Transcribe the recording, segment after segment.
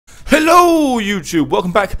Hello YouTube,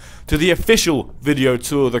 welcome back to the official video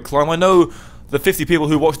tour of the climb. I know the 50 people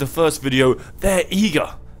who watched the first video, they're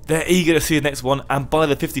eager to see the next one, and by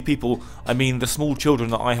the 50 people, I mean the small children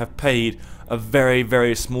that I have paid a very,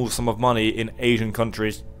 very small sum of money in Asian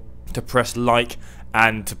countries to press like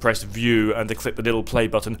and to press view and to click the little play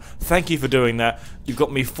button. Thank you for doing that. You've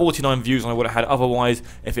got me 49 views and I would have had otherwise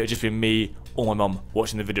if it had just been me or my mum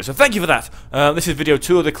watching the video. So thank you for that. This is video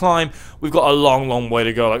 2 of the climb. We've got a long way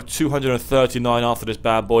to go, like 239 after this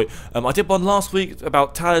bad boy. I did one last week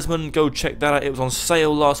about Talisman. Go check that out. It was on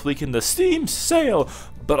sale last week in the Steam sale.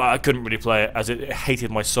 But I couldn't really play it as it hated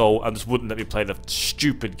my soul and just wouldn't let me play the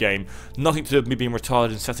stupid game. Nothing to do with me being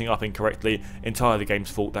retarded and setting up incorrectly. Entirely the game's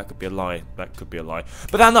fault. That could be a lie. That could be a lie.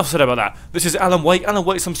 But enough said about that. This is Alan Wake. Alan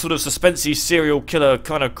Wake's some sort of suspensey, serial killer,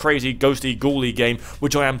 kind of crazy, ghosty, ghouly game,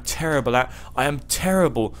 which I am terrible at. I am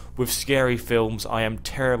terrible with scary films. I am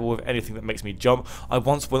terrible with anything that makes me jump. I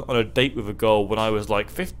once went on a date with a girl when I was like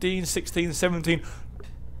 15, 16, 17,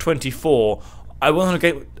 24. I went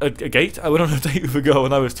on I went on a date with a girl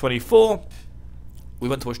when I was 24. We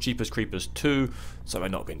went to watch Jeepers Creepers 2, so I might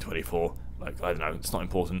not have been 24. Like, I don't know, it's not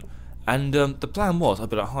important. And the plan was, I'd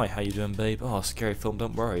be like, hi, how you doing, babe? Oh, scary film,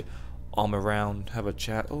 don't worry. Arm around, have a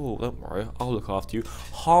chat. Oh, don't worry, I'll look after you.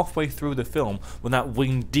 Halfway through the film, when that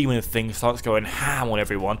winged demon thing starts going ham on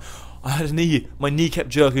everyone, I had my knee kept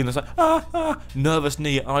jerking, and I was like, nervous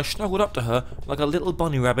knee, and I snuggled up to her like a little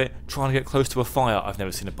bunny rabbit trying to get close to a fire. I've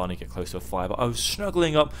never seen a bunny get close to a fire, but I was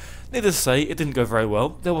snuggling up. Needless to say, it didn't go very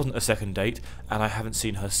well. There wasn't a second date, and I haven't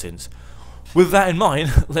seen her since. With that in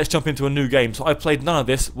mind, let's jump into a new game. So I played none of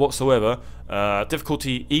this whatsoever.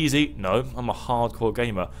 Difficulty easy, no, I'm a hardcore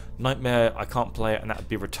gamer. Nightmare, I can't play it and that would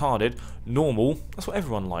be retarded. Normal, that's what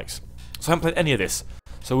everyone likes. So I haven't played any of this.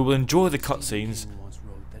 So we will enjoy the cutscenes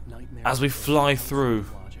as we fly through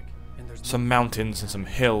some mountains and some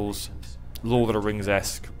hills, Lord of the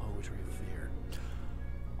Rings-esque.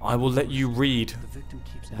 I will let you read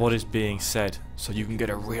what is being said so you can get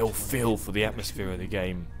a real feel for the atmosphere of the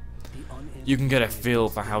game. You can get a feel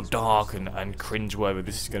for how dark and cringeworthy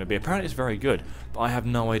this is going to be. Apparently it's very good, but I have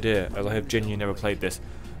no idea, as I have genuinely never played this.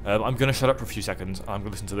 I'm going to shut up for a few seconds and I'm going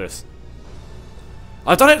to listen to this.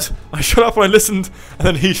 I've done it! I shut up when I listened, and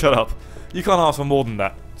then he shut up. You can't ask for more than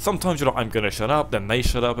that. Sometimes you're like, I'm going to shut up, then they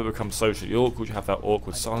shut up, it becomes socially awkward, you have that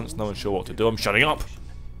awkward silence, no one's sure what to do, I'm shutting up!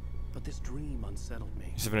 But this dream unsettled me.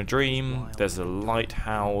 He's having a dream, there's a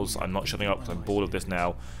lighthouse, I'm not shutting up because I'm bored of this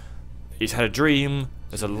now. He's had a dream,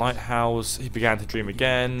 there's a lighthouse, he began to dream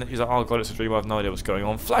again, he's like, oh god, it's a dream, I have no idea what's going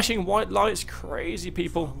on. Flashing white lights, crazy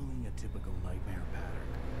people. Following a typical nightmare pattern,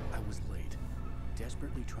 I was late,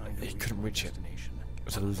 desperately trying to He couldn't reach it. It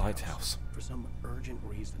was a lighthouse. For some urgent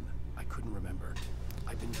reason, I couldn't remember.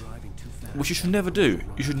 I've been driving too fast. Which you should never do.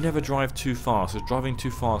 You should never drive too fast, because driving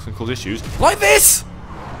too fast can cause issues like this!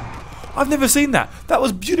 I've never seen that. That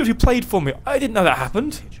was beautifully played for me. I didn't know that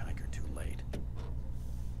happened. Hitchhiker too late.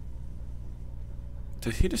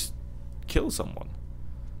 Did he just kill someone?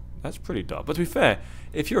 That's pretty dark. But to be fair,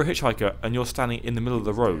 if you're a hitchhiker and you're standing in the middle of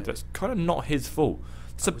the road, that's kind of not his fault.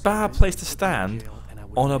 It's a bad place to stand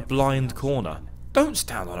on a blind corner. Don't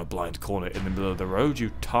stand on a blind corner in the middle of the road,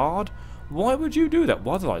 you tard. Why would you do that?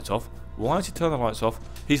 Why are the lights off? Why has he turned the lights off?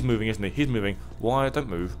 He's moving, isn't he? He's moving. Why? Don't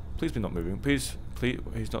move. Please be not moving. Please.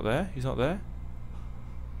 He's not there? He's not there?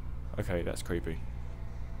 Okay, that's creepy.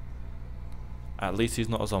 At least he's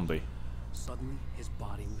not a zombie. Suddenly, his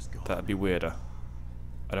body was gone. That'd be weirder.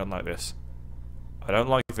 I don't like this. I don't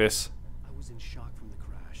like this. I was in shock from the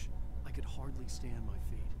crash. I could hardly stand my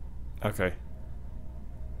feet. Okay.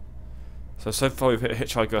 So far we've hit a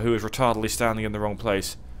hitchhiker who is retardedly standing in the wrong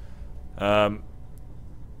place. No,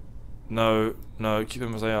 keep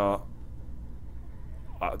them as they are.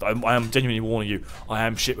 I am genuinely warning you, I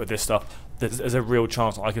am shit with this stuff. There's a real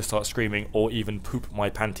chance I can start screaming or even poop my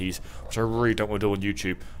panties, which I really don't want to do on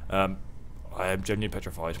YouTube. I am genuinely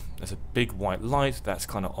petrified. There's a big white light, that's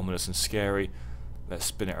kind of ominous and scary. Let's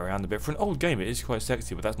spin it around a bit. For an old game it is quite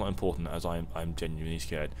sexy, but that's not important as I'm genuinely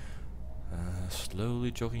scared. Slowly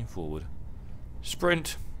jogging forward.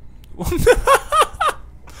 Sprint!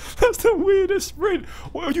 That's the weirdest sprint!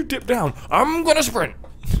 Why would you dip down? I'm gonna sprint!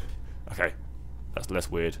 Okay, that's less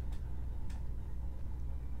weird.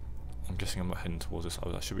 I'm guessing I'm not heading towards this.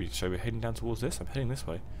 Oh, should we be heading down towards this? I'm heading this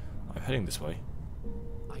way. I'm heading this way.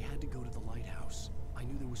 I had to go to the lighthouse. I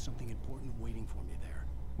knew there was something important waiting for me there.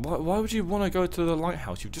 Why would you want to go to the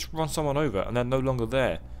lighthouse? You've just run someone over and they're no longer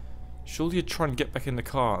there. Surely you'd try and get back in the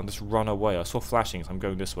car and just run away. I saw flashing, so I'm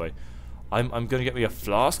going this way. I'm going to get me a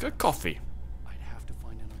flask of coffee. I'd have to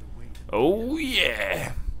find another way. Oh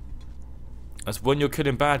yeah! That's when you're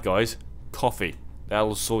killing bad guys. Coffee.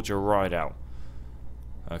 That'll sort you right out.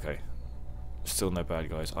 Okay. Still no bad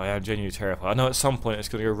guys. I am genuinely terrified. I know at some point it's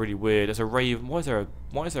going to go really weird. There's a raven. Why is there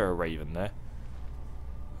a raven there?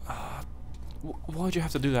 Why'd you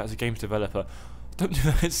have to do that as a games developer? Don't do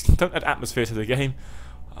that. Don't add atmosphere to the game.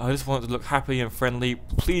 I just want it to look happy and friendly.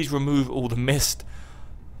 Please remove all the mist.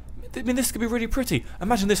 I mean, this could be really pretty.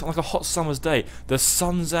 Imagine this on like a hot summer's day. The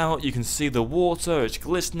sun's out, you can see the water, it's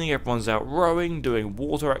glistening, everyone's out rowing, doing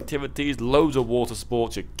water activities, loads of water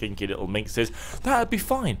sports, you kinky little minxes. That'd be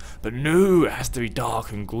fine. But no, it has to be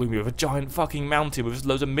dark and gloomy with a giant fucking mountain with just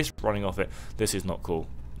loads of mist running off it. This is not cool.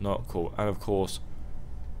 Not cool. And of course...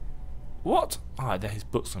 What? Ah, they're his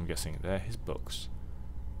books, I'm guessing. They're his books.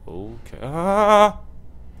 Okay. Ah!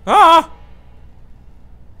 Ah!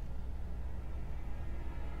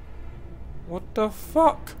 What the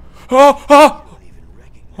fuck? Oh! Ah!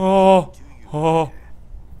 Oh! Oh!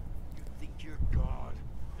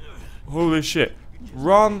 Holy shit.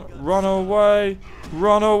 Run! Run away!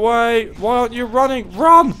 Run away! Why aren't you running?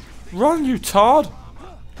 Run! Run, you tard!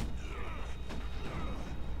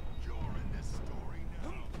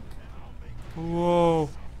 Whoa!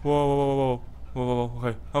 Whoa! Whoa! Whoa! Whoa! Whoa!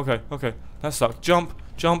 Okay! Okay! Okay! That sucked. Jump!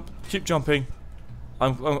 Jump! Keep jumping!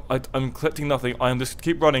 I'm collecting nothing. I am just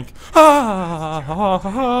keep running. Ah!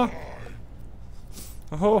 Ah!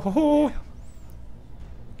 Oh!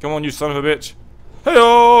 Come on, you son of a bitch!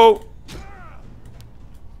 Hey-oh!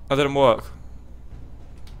 That didn't work.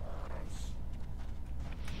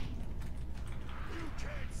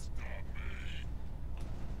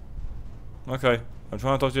 Okay, I'm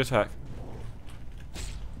trying to dodge the attack.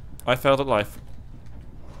 I failed at life.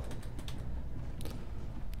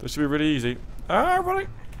 This should be really easy. Ah, running!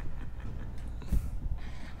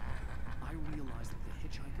 I realized that the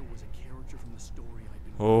hitchhiker was a character from the story I'd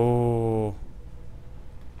been Oh.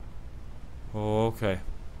 Oh, okay.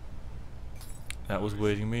 That was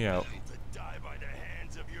weirding me out.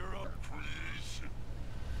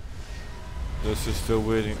 This is still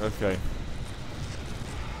weirding. Okay.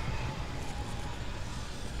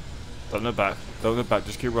 Don't look back. Don't look back.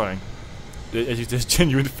 Just keep running. There's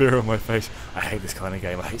genuine fear on my face. I hate this kind of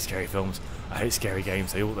game. I hate scary films. I hate scary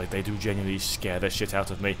games. They do genuinely scare the shit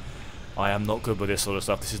out of me. I am not good with this sort of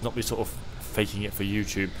stuff. This is not me sort of faking it for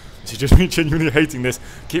YouTube. This is just me genuinely hating this.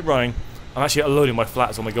 Keep running. I'm actually unloading my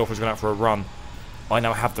flats while my girlfriend's going out for a run. I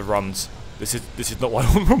now have the runs. This is not what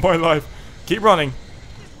I want from my life. Keep running.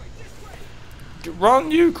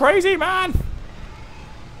 Run, you crazy man!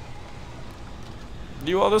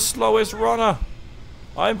 You are the slowest runner.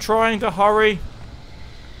 I'm trying to hurry.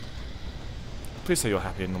 Please say you're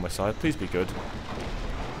happy and on my side. Please be good.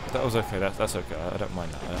 That was okay. That's okay. I don't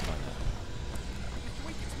mind that. I don't mind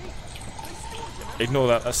that. Ignore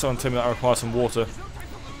that. That's someone telling me that I require some water.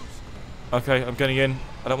 Okay, I'm getting in.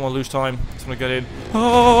 I don't want to lose time. I just want to get in.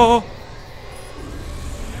 Oh!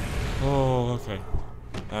 Oh, okay.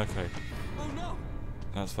 Okay.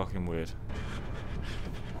 That's fucking weird.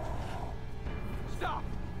 Stop!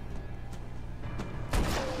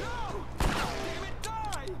 No! Damn it,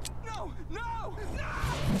 die! No! No! No!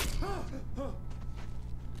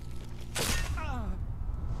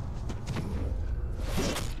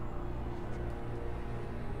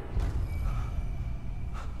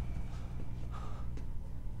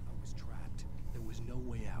 I was trapped. There was no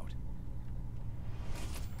way out.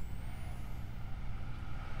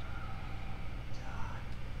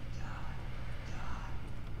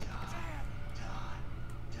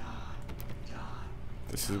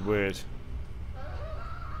 This is weird.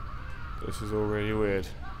 This is all really weird.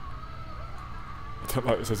 I don't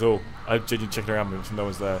like this at all. I'm genuinely checking around me, but no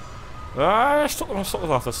one's there. Ah! Stop the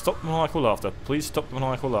laughter. Stop the maniacal laughter. Please stop the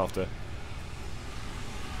maniacal laughter.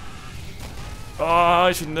 Ah!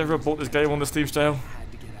 I should never have bought this game on the Steam sale.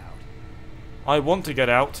 Had to get out. I want to get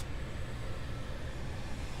out.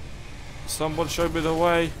 Someone show me the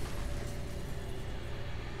way.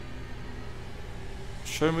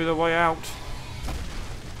 Show me the way out.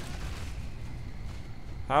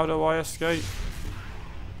 How do I escape?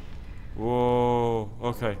 Whoa,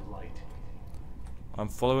 okay. I'm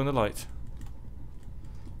following the light.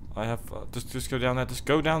 I have just go down there. Just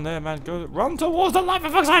go down there, man. Go, run towards the light for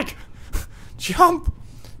fuck's sake! Jump!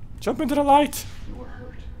 Jump into the light. You are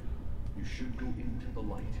hurt. You should go into the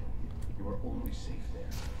light. You are only safe there.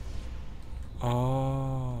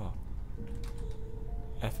 Oh.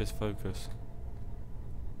 F is focus.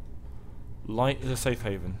 Light is a safe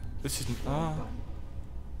haven. This is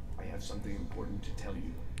I have something important to tell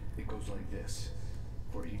you. It goes like this.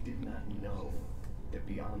 For he did not know that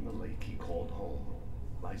beyond the lake he called home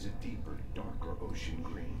lies a deeper, darker ocean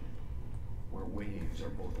green, where waves are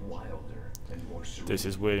both wilder and more serene. This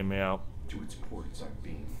is weirding me out. To its ports I've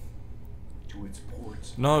been. To its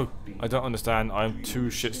ports. No, I've been. I don't understand. I'm too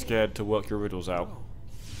shit scared to work your riddles out.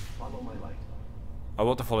 Follow my light. I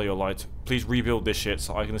want to follow your light. Please rebuild this shit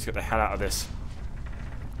so I can just get the hell out of this.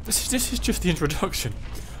 This is just the introduction.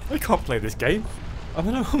 I can't play this game. I'm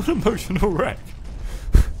an emotional wreck.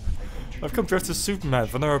 I've come dressed as Superman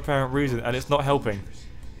for no apparent reason, and it's not helping.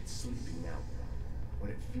 It's sleeping now.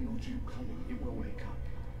 When it feels you coming, it will wake up.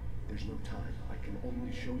 There's no time. I can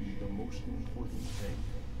only show you the most important thing.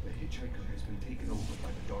 The hitchhiker has been taken over by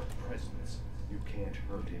the dark presence. You can't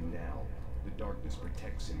hurt him now. The darkness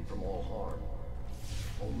protects him from all harm.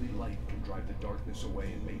 Only light can drive the darkness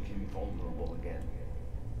away and make him vulnerable again.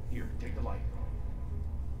 Here, take the light.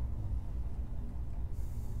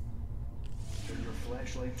 Turn your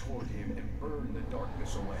flashlight toward him and burn the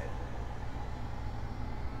darkness away.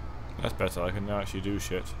 That's better. I can now actually do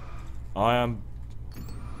shit. I am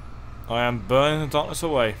burning the darkness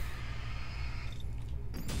away.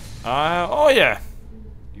 Oh yeah.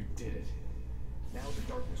 You did it. Now the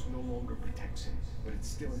darkness no longer protects him, but it's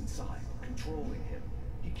still inside, controlling him.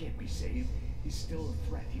 He can't be saved. He's still a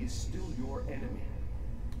threat. He is still your enemy.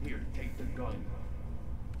 Here, take the gun.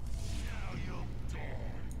 Now you'll die.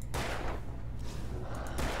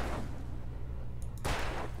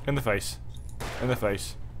 In the face. In the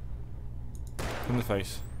face. In the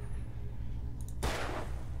face.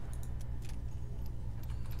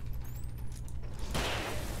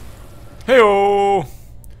 Hey-oh!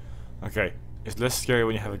 Okay, it's less scary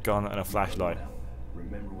when you have a gun and a flashlight.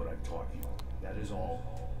 Remember what I've taught you. That is all.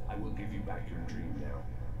 I will give you back your dream now.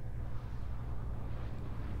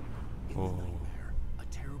 Oh. Nightmare. A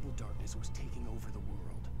terrible darkness was taking over the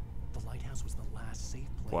world. The lighthouse was the last safe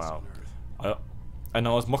place Wow. on Earth. I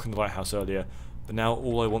know I was mocking the lighthouse earlier, but now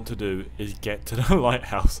all I want to do is get to the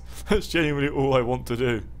lighthouse. That's genuinely all I want to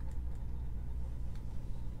do.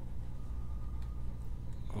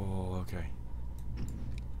 Oh, okay.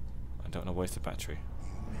 I don't want to waste the battery.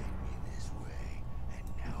 You made me this way, and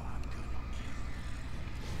now I'm gonna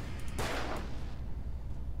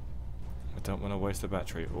I don't want to waste the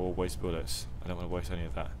battery or waste bullets. I don't want to waste any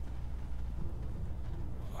of that.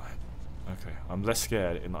 Okay, I'm less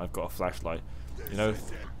scared in that I've got a flashlight. You know?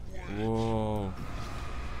 Whoa.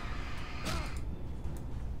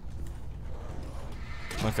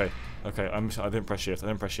 Okay, okay, I didn't press shift. I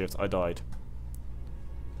didn't press shift. I died.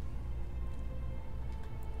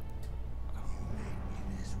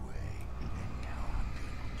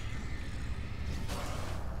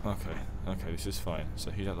 Okay, okay, this is fine.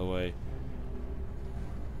 So he's out of the way.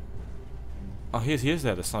 Oh, he is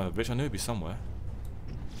there, the son of a bitch. I knew he'd be somewhere.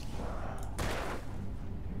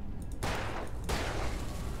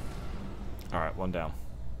 Alright, one down.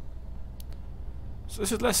 So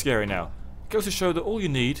this is less scary now. It goes to show that all you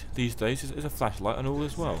need these days is a flashlight and all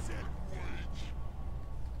as well.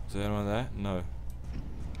 Is there anyone there? No.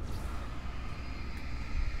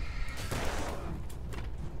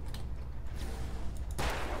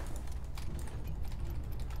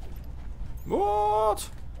 What?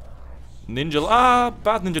 Ninja.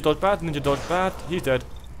 Bad ninja dodge, bad ninja dodge, bad. He's dead.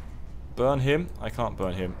 Burn him. I can't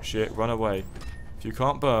burn him. Shit, run away. If you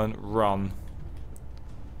can't burn, run.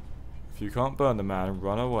 If you can't burn the man,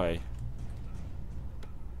 run away.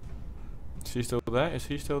 Is he still there? Is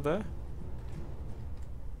he still there?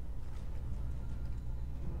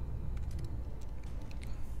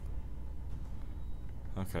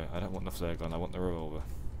 Okay, I don't want the flare gun, I want the revolver.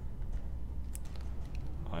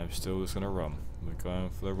 I'm still just gonna run. We're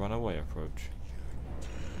going for the runaway approach.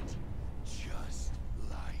 just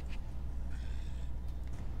like.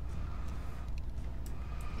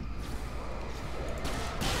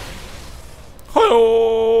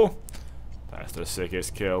 Hi-oh! That's the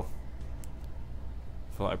sickest kill.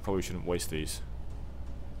 I feel like I probably shouldn't waste these.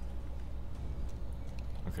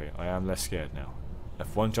 Okay, I am less scared now.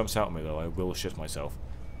 If one jumps out at me though, I will shit myself.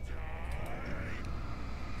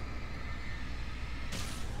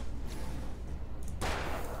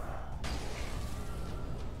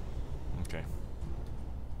 Okay.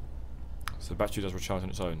 So the battery does recharge on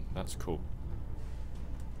its own. That's cool.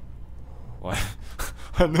 Why?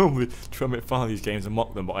 I normally try and make fun of these games and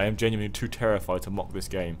mock them, but I am genuinely too terrified to mock this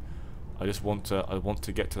game. I just want to. I want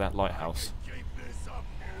to get to that lighthouse.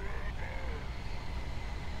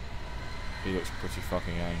 He looks pretty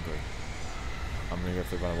fucking angry. I'm gonna go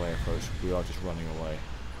for the runaway approach. We are just running away.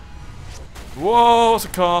 Whoa! It's a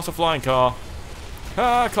car. It's a flying car.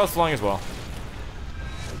 Ah, car's flying as well.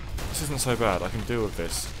 This isn't so bad. I can deal with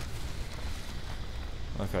this.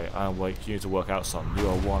 Okay, and wait. You need to work out, son. You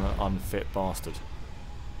are one unfit bastard.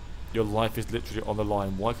 Your life is literally on the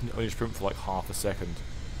line. Why can you only sprint for like half a second?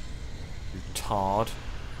 You tard.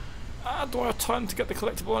 Ah, do I have time to get the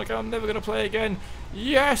collectible again? I'm never going to play again.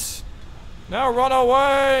 Yes! Now run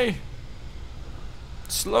away!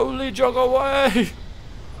 Slowly jog away!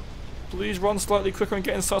 Please run slightly quicker and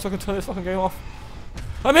get inside so I can turn this fucking game off.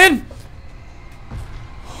 I'm in!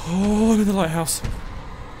 Oh, I'm in the lighthouse.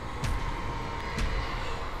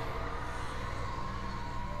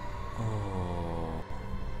 Oh.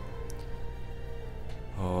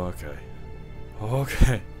 Okay.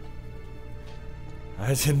 Okay.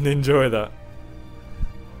 I didn't enjoy that.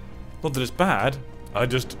 Not that it's bad, I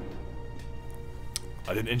didn't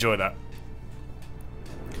enjoy that.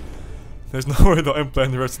 There's no way that I'm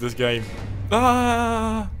playing the rest of this game.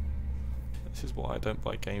 Ah! This is why I don't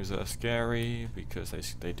buy games that are scary, because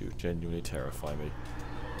they do genuinely terrify me.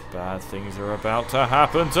 Bad things are about to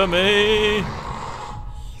happen to me!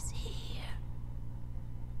 He's here.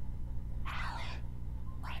 Alan,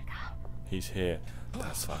 wake up. He's here.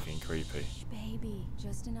 That's fucking creepy. Shh, baby.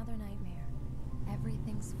 Just another nightmare.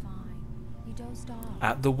 Everything's fine. You dozed off.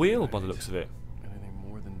 At the wheel, by the looks of it. Anything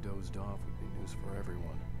more than dozed off would be news for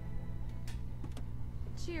everyone.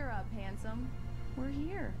 Cheer up, handsome. We're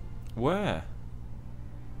here. Where?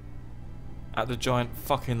 At the giant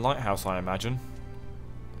fucking lighthouse, I imagine.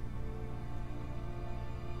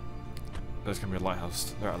 There's gonna be a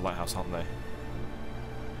lighthouse. They're at a lighthouse, aren't they?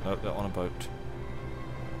 No, they're on a boat.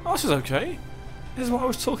 Oh, this is okay. This is what I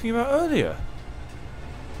was talking about earlier.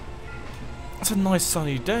 It's a nice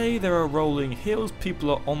sunny day. There are rolling hills.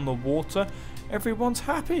 People are on the water. Everyone's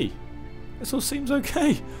happy. This all seems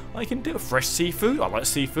okay. I can deal with fresh seafood. I like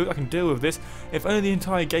seafood. I can deal with this. If only the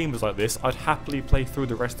entire game was like this, I'd happily play through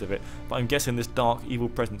the rest of it. But I'm guessing this dark, evil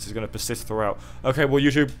presence is going to persist throughout. Okay, well,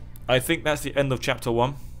 YouTube, I think that's the end of Chapter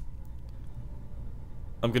 1.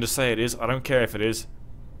 I'm going to say it is. I don't care if it is.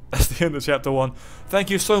 That's the end of Chapter 1. Thank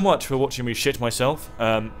you so much for watching me shit myself.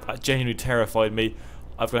 That genuinely terrified me.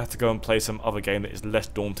 I'm going to have to go and play some other game that is less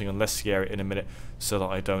daunting and less scary in a minute, so that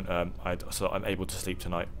I don't, so that I'm able to sleep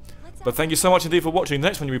tonight. But thank you so much indeed for watching. The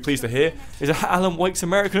next one you'll be pleased to hear is Alan Wake's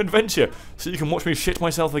American Adventure, so you can watch me shit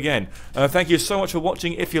myself again. Thank you so much for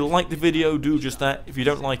watching. If you like the video, do just that. If you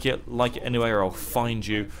don't like it anyway, or I'll find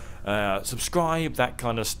you. Subscribe, that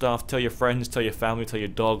kind of stuff. Tell your friends, tell your family, tell your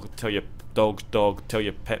dog, tell your dog's dog, tell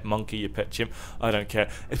your pet monkey, your pet chimp. I don't care.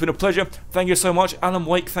 It's been a pleasure. Thank you so much. Alan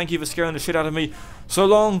Wake, thank you for scaring the shit out of me. So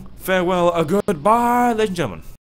long, farewell, a goodbye, ladies and gentlemen.